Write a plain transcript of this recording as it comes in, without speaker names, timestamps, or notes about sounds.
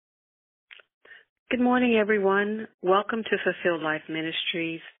Good morning, everyone. Welcome to Fulfilled Life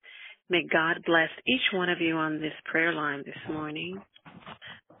Ministries. May God bless each one of you on this prayer line this morning.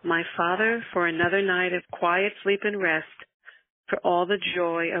 My Father, for another night of quiet sleep and rest, for all the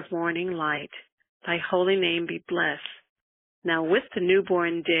joy of morning light, thy holy name be blessed. Now with the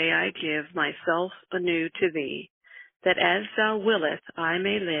newborn day I give myself anew to thee, that as thou willest I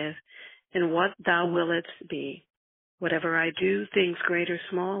may live in what thou willest be. Whatever I do, things great or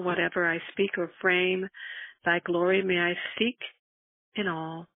small, whatever I speak or frame, thy glory may I seek in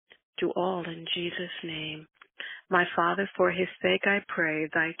all, do all in Jesus' name. My Father, for his sake I pray,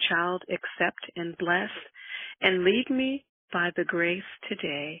 thy child accept and bless, and lead me by the grace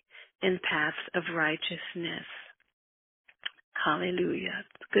today in paths of righteousness. Hallelujah.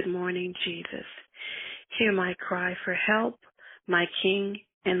 Good morning, Jesus. Hear my cry for help, my King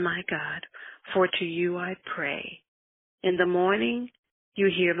and my God, for to you I pray. In the morning, you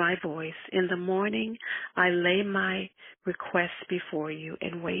hear my voice. In the morning, I lay my requests before you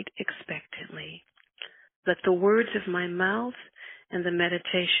and wait expectantly. Let the words of my mouth and the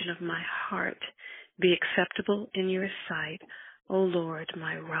meditation of my heart be acceptable in your sight, O Lord,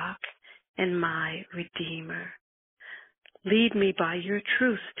 my rock and my redeemer. Lead me by your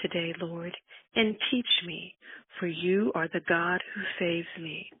truth today, Lord, and teach me, for you are the God who saves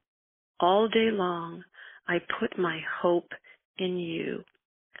me. All day long, I put my hope in you.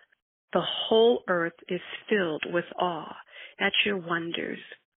 The whole earth is filled with awe at your wonders.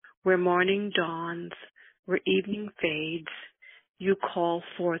 Where morning dawns, where evening fades, you call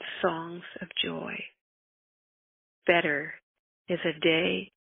forth songs of joy. Better is a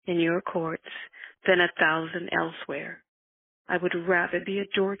day in your courts than 1,000 elsewhere. I would rather be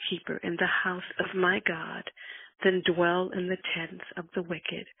a doorkeeper in the house of my God than dwell in the tents of the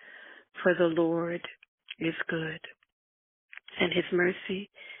wicked, for the Lord is good, and his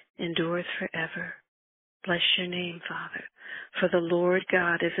mercy endures forever. Bless your name, Father. For the Lord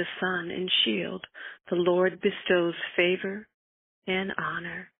God is a sun and shield. The Lord bestows favor and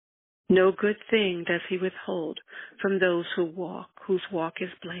honor. No good thing does he withhold from those whose walk is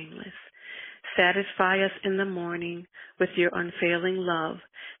blameless. Satisfy us in the morning with your unfailing love,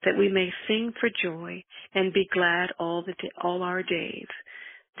 that we may sing for joy and be glad all our days.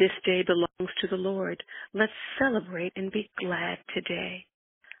 This day belongs to the Lord. Let's celebrate and be glad today.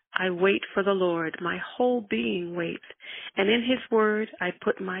 I wait for the Lord. My whole being waits, and in his word I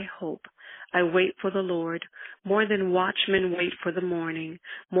put my hope. I wait for the Lord. More than watchmen wait for the morning.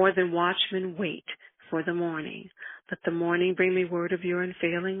 More than watchmen wait for the morning. Let the morning bring me word of your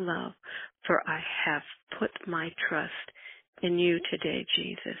unfailing love, for I have put my trust in you today,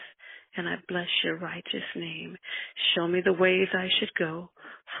 Jesus, and I bless your righteous name. Show me the ways I should go,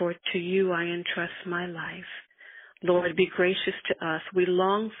 for to you I entrust my life. Lord, be gracious to us. We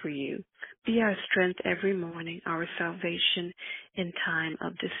long for you. Be our strength every morning, our salvation in time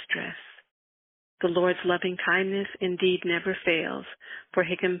of distress. The Lord's loving kindness indeed never fails, for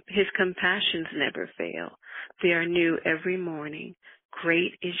his compassions never fail. They are new every morning.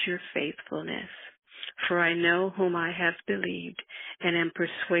 Great is your faithfulness. For I know whom I have believed, and am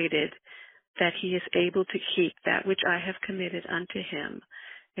persuaded that he is able to keep that which I have committed unto him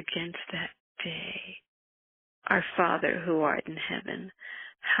against that day. Our Father who art in heaven,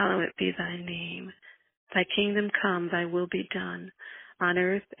 hallowed be thy name. Thy kingdom come, thy will be done, on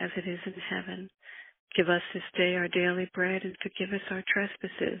earth as it is in heaven. Give us this day our daily bread, and forgive us our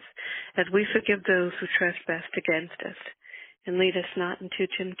trespasses, as we forgive those who trespass against us. And lead us not into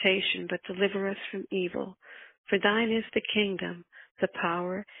temptation, but deliver us from evil. For thine is the kingdom, the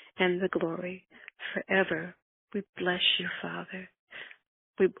power, and the glory, forever. We bless you, Father.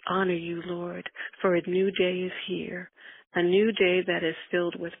 We honor you, Lord, for a new day is here, a new day that is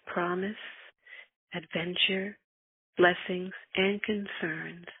filled with promise, adventure, blessings, and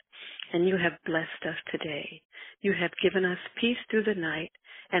concerns. And you have blessed us today. You have given us peace through the night,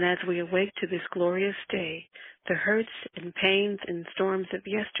 and as we awake to this glorious day, the hurts and pains and storms of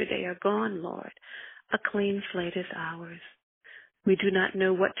yesterday are gone, Lord. A clean slate is ours. We do not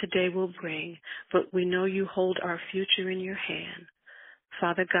know what today will bring, but we know you hold our future in your hand.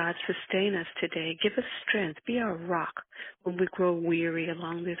 Father God, sustain us today. Give us strength. Be our rock when we grow weary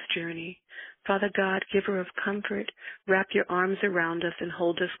along this journey. Father God, giver of comfort, wrap your arms around us and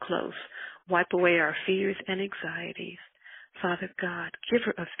hold us close. Wipe away our fears and anxieties. Father God,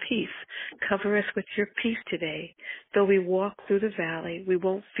 giver of peace, cover us with your peace today. Though we walk through the valley, we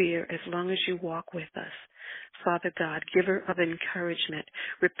won't fear as long as you walk with us. Father God, giver of encouragement,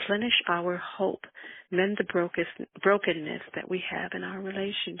 replenish our hope, mend the brokenness that we have in our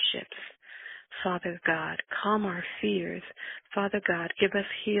relationships. Father God, calm our fears. Father God, give us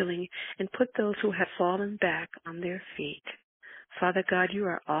healing and put those who have fallen back on their feet. Father God, you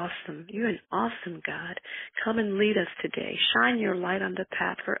are awesome. You're an awesome God. Come and lead us today. Shine your light on the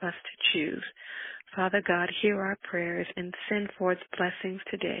path for us to choose. Father God, hear our prayers and send forth blessings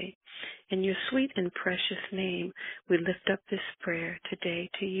today. In your sweet and precious name, we lift up this prayer today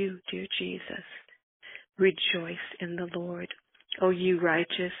to you, dear Jesus. Rejoice in the Lord, O you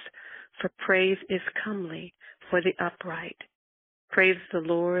righteous, for praise is comely for the upright. Praise the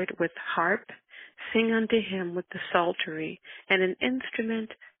Lord with harp. Sing unto him with the psaltery and an instrument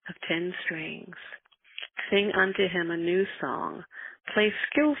of 10 strings. Sing unto him a new song. Play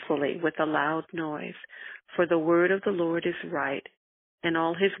skillfully with a loud noise. For the word of the Lord is right, and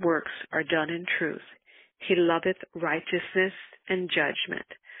all his works are done in truth. He loveth righteousness and judgment.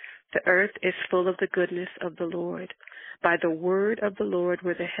 The earth is full of the goodness of the Lord. By the word of the Lord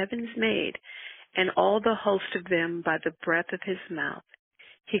were the heavens made, and all the host of them by the breath of his mouth.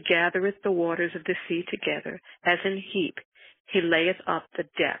 He gathereth the waters of the sea together, as in heap. He layeth up the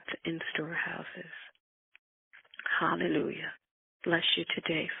depth in storehouses. Hallelujah. Bless you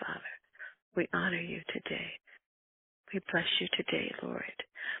today, Father. We honor you today. We bless you today, Lord.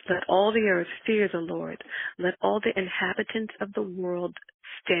 Let all the earth fear the Lord. Let all the inhabitants of the world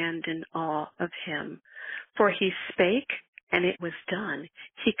stand in awe of him. For he spake, and it was done.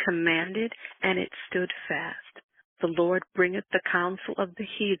 He commanded, and it stood fast. The Lord bringeth the counsel of the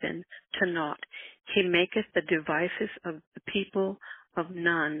heathen to naught. He maketh the devices of the people of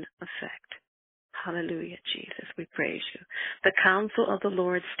none effect. Hallelujah, Jesus, we praise you. The counsel of the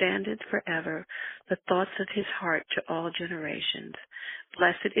Lord standeth forever, the thoughts of his heart to all generations.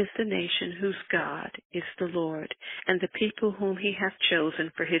 Blessed is the nation whose God is the Lord, and the people whom he hath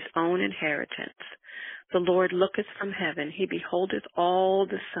chosen for his own inheritance. The Lord looketh from heaven, he beholdeth all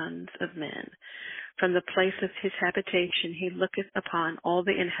the sons of men. From the place of his habitation he looketh upon all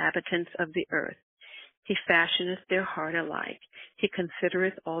the inhabitants of the earth. He fashioneth their heart alike, he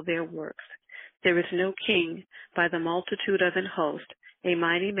considereth all their works. There is no king by the multitude of an host. A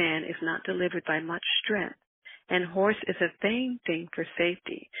mighty man is not delivered by much strength. An horse is a vain thing for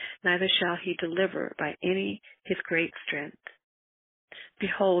safety, neither shall he deliver by any his great strength.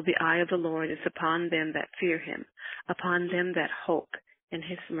 Behold, the eye of the Lord is upon them that fear him, upon them that hope in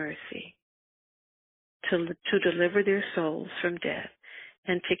his mercy, to deliver their souls from death,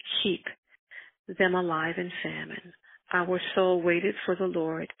 and to keep them alive in famine. Our soul waiteth for the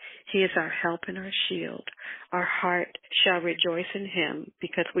Lord. He is our help and our shield. Our heart shall rejoice in him,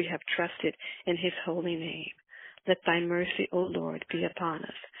 because we have trusted in his holy name. Let thy mercy, O Lord, be upon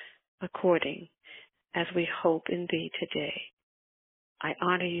us, according as we hope in thee today. I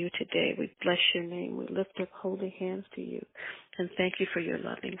honor you today. We bless your name. We lift up holy hands to you, and thank you for your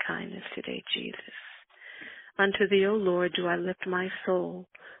loving kindness today, Jesus. Unto thee, O Lord, do I lift my soul.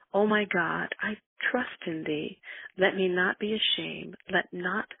 O my God, I trust in thee. Let me not be ashamed. Let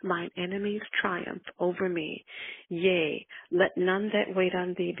not mine enemies triumph over me. Yea, let none that wait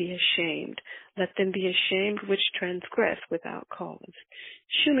on thee be ashamed. Let them be ashamed which transgress without cause.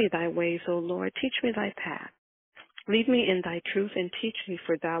 Shew me thy ways, O Lord. Teach me thy path. Lead me in thy truth and teach me,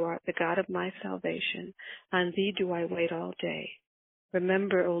 for thou art the God of my salvation. On thee do I wait all day.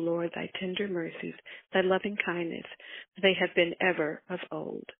 Remember, O Lord, thy tender mercies, thy loving kindness, for they have been ever of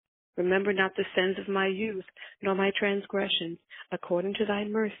old. Remember not the sins of my youth, nor my transgressions. According to thy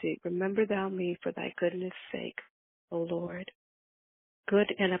mercy, remember thou me for thy goodness' sake, O Lord. Good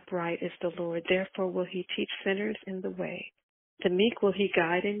and upright is the Lord, therefore will he teach sinners in the way. The meek will he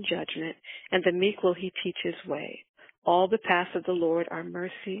guide in judgment, and the meek will he teach his way. All the paths of the Lord are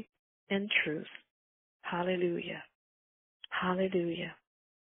mercy and truth. Hallelujah. Hallelujah.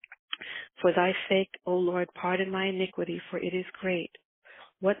 For thy sake, O Lord, pardon my iniquity, for it is great.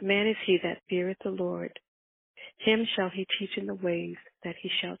 What man is he that feareth the Lord? Him shall he teach in the ways that he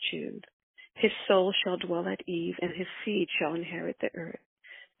shall choose. His soul shall dwell at ease, and his seed shall inherit the earth.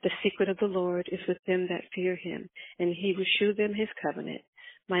 The secret of the Lord is with them that fear him, and he will shew them his covenant.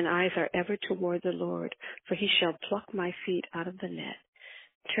 Mine eyes are ever toward the Lord, for he shall pluck my feet out of the net.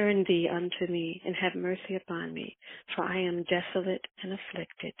 Turn thee unto me, and have mercy upon me, for I am desolate and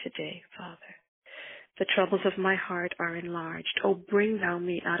afflicted today, Father. The troubles of my heart are enlarged. O bring thou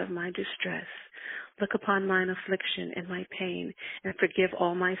me out of my distress. Look upon mine affliction and my pain, and forgive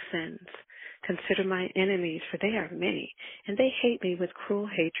all my sins. Consider my enemies, for they are many, and they hate me with cruel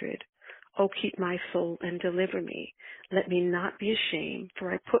hatred. O keep my soul and deliver me. Let me not be ashamed,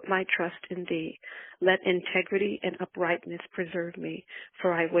 for I put my trust in thee. Let integrity and uprightness preserve me,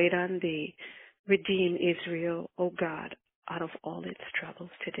 for I wait on thee. Redeem Israel, O God, out of all its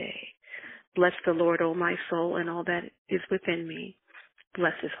troubles today. Bless the Lord, O my soul, and all that is within me.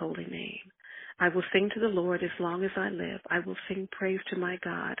 Bless his holy name. I will sing to the Lord as long as I live. I will sing praise to my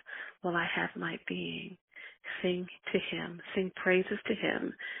God while I have my being. Sing to him. Sing praises to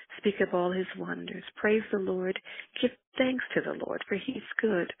him. Speak of all his wonders. Praise the Lord. Give thanks to the Lord, for he is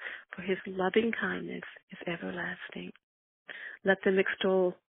good, for his loving kindness is everlasting. Let them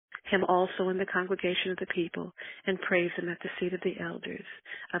extol him also in the congregation of the people, and praise him at the seat of the elders.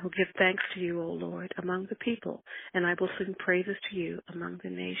 I will give thanks to you, O Lord, among the people, and I will sing praises to you among the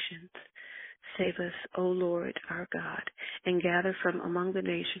nations. Save us, O Lord, our God, and gather from among the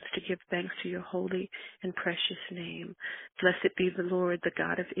nations to give thanks to your holy and precious name. Blessed be the Lord, the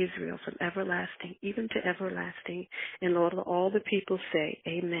God of Israel, from everlasting even to everlasting. And Lord, all the people say,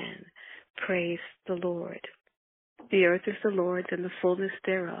 Amen. Praise the Lord. The earth is the Lord's and the fullness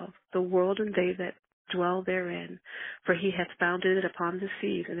thereof, the world and they that dwell therein. For he hath founded it upon the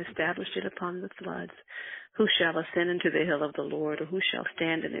seas and established it upon the floods. Who shall ascend into the hill of the Lord, or who shall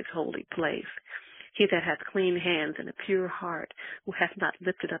stand in his holy place? He that hath clean hands and a pure heart, who hath not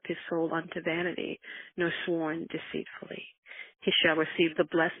lifted up his soul unto vanity, nor sworn deceitfully. He shall receive the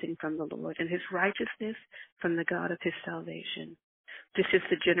blessing from the Lord, and his righteousness from the God of his salvation. This is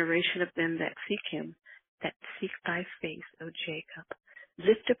the generation of them that seek him, that seek thy face, O Jacob.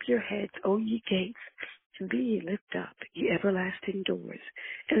 Lift up your heads, O ye gates, and be ye lift up, ye everlasting doors,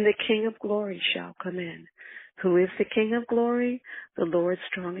 and the King of glory shall come in. Who is the King of glory? The Lord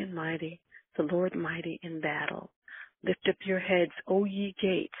strong and mighty, the Lord mighty in battle. Lift up your heads, O ye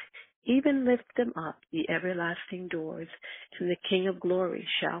gates, even lift them up, ye everlasting doors, and the King of glory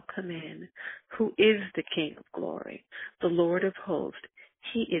shall come in. Who is the King of glory? The Lord of hosts.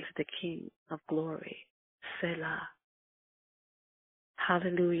 He is the King of glory. Selah.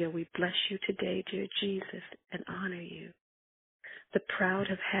 Hallelujah. We bless you today, dear Jesus, and honor you. The proud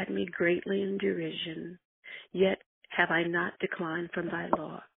have had me greatly in derision, yet have I not declined from thy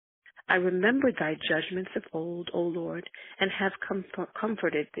law. I remembered thy judgments of old, O Lord, and have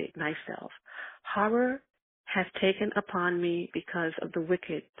comforted myself. Horror hath taken upon me because of the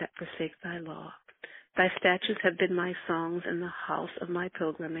wicked that forsake thy law. Thy statutes have been my songs in the house of my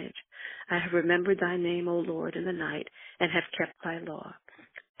pilgrimage. I have remembered thy name, O Lord, in the night, and have kept thy law.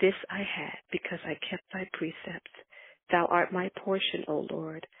 This I had, because I kept thy precepts. Thou art my portion, O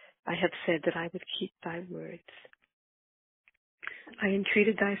Lord. I have said that I would keep thy words. I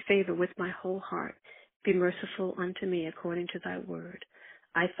entreated thy favor with my whole heart. Be merciful unto me according to thy word.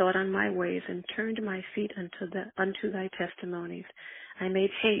 I thought on my ways and turned my feet unto thy testimonies. I made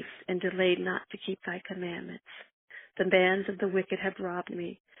haste and delayed not to keep thy commandments. The bands of the wicked have robbed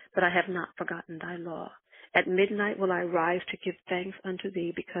me, but I have not forgotten thy law. At midnight will I rise to give thanks unto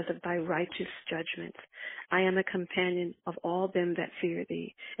thee because of thy righteous judgments. I am a companion of all them that fear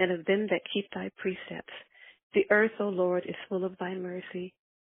thee, and of them that keep thy precepts. The earth, O Lord, is full of thy mercy.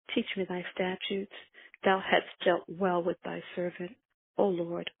 Teach me thy statutes. Thou hast dealt well with thy servant, O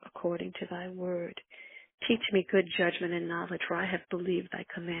Lord, according to thy word. Teach me good judgment and knowledge, for I have believed thy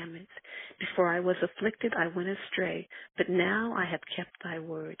commandments. Before I was afflicted, I went astray, but now I have kept thy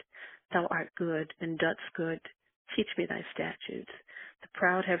word. Thou art good, and dost good. Teach me thy statutes. The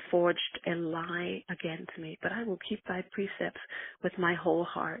proud have forged a lie against me, but I will keep thy precepts with my whole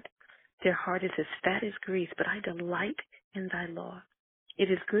heart. Their heart is as fat as grease, but I delight in thy law.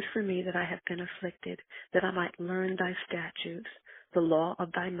 It is good for me that I have been afflicted, that I might learn thy statutes. The law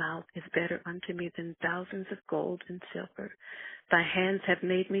of thy mouth is better unto me than thousands of gold and silver. Thy hands have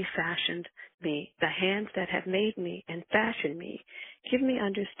made me, fashioned me. The hands that have made me and fashioned me. Give me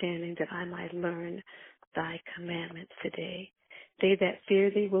understanding that I might learn thy commandments today. They that fear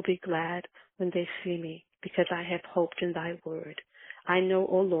thee will be glad when they see me, because I have hoped in thy word. I know,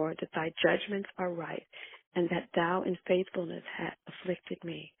 O Lord, that thy judgments are right, and that thou in faithfulness hast afflicted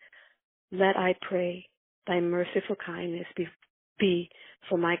me. Let, I pray, thy merciful kindness be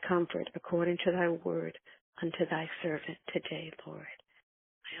for my comfort according to thy word unto thy servant today, Lord.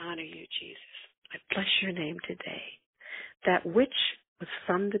 I honor you, Jesus. I bless your name today. That which was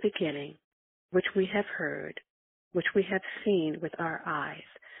from the beginning, which we have heard, which we have seen with our eyes,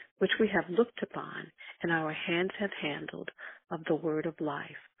 which we have looked upon, and our hands have handled, of the word of life.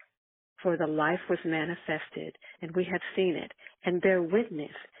 For the life was manifested, and we have seen it, and bear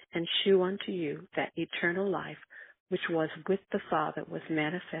witness, and shew unto you that eternal life, which was with the Father, was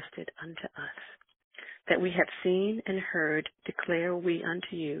manifested unto us. That we have seen and heard, declare we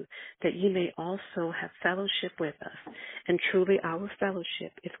unto you, that ye may also have fellowship with us. And truly our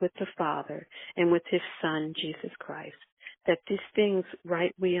fellowship is with the Father, and with his Son, Jesus Christ. That these things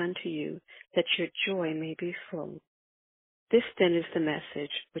write we unto you, that your joy may be full. This then is the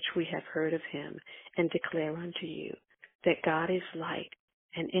message which we have heard of him and declare unto you, that God is light,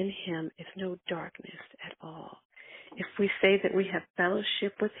 and in him is no darkness at all. If we say that we have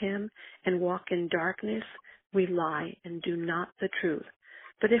fellowship with him and walk in darkness, we lie and do not the truth.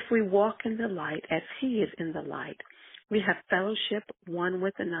 But if we walk in the light as he is in the light, we have fellowship one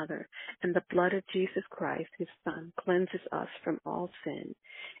with another, and the blood of Jesus Christ, his Son, cleanses us from all sin.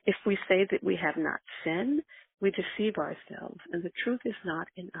 If we say that we have not sinned, we deceive ourselves, and the truth is not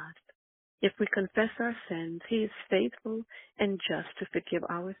in us. If we confess our sins, he is faithful and just to forgive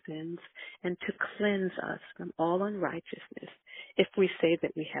our sins and to cleanse us from all unrighteousness. If we say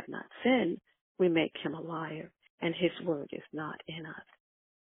that we have not sinned, we make him a liar, and his word is not in us.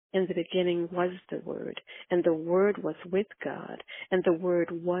 In the beginning was the Word, and the Word was with God, and the Word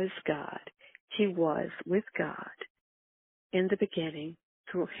was God. He was with God in the beginning.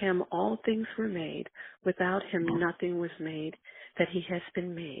 Through him all things were made. Without him nothing was made that he has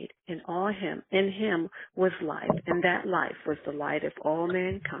been made. In him was life, and that life was the light of all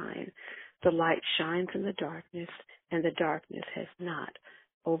mankind. The light shines in the darkness, and the darkness has not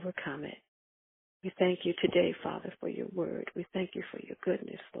overcome it. We thank you today, Father, for your word. We thank you for your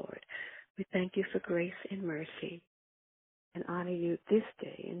goodness, Lord. We thank you for grace and mercy, and honor you this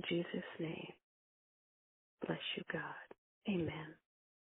day in Jesus' name. Bless you, God. Amen.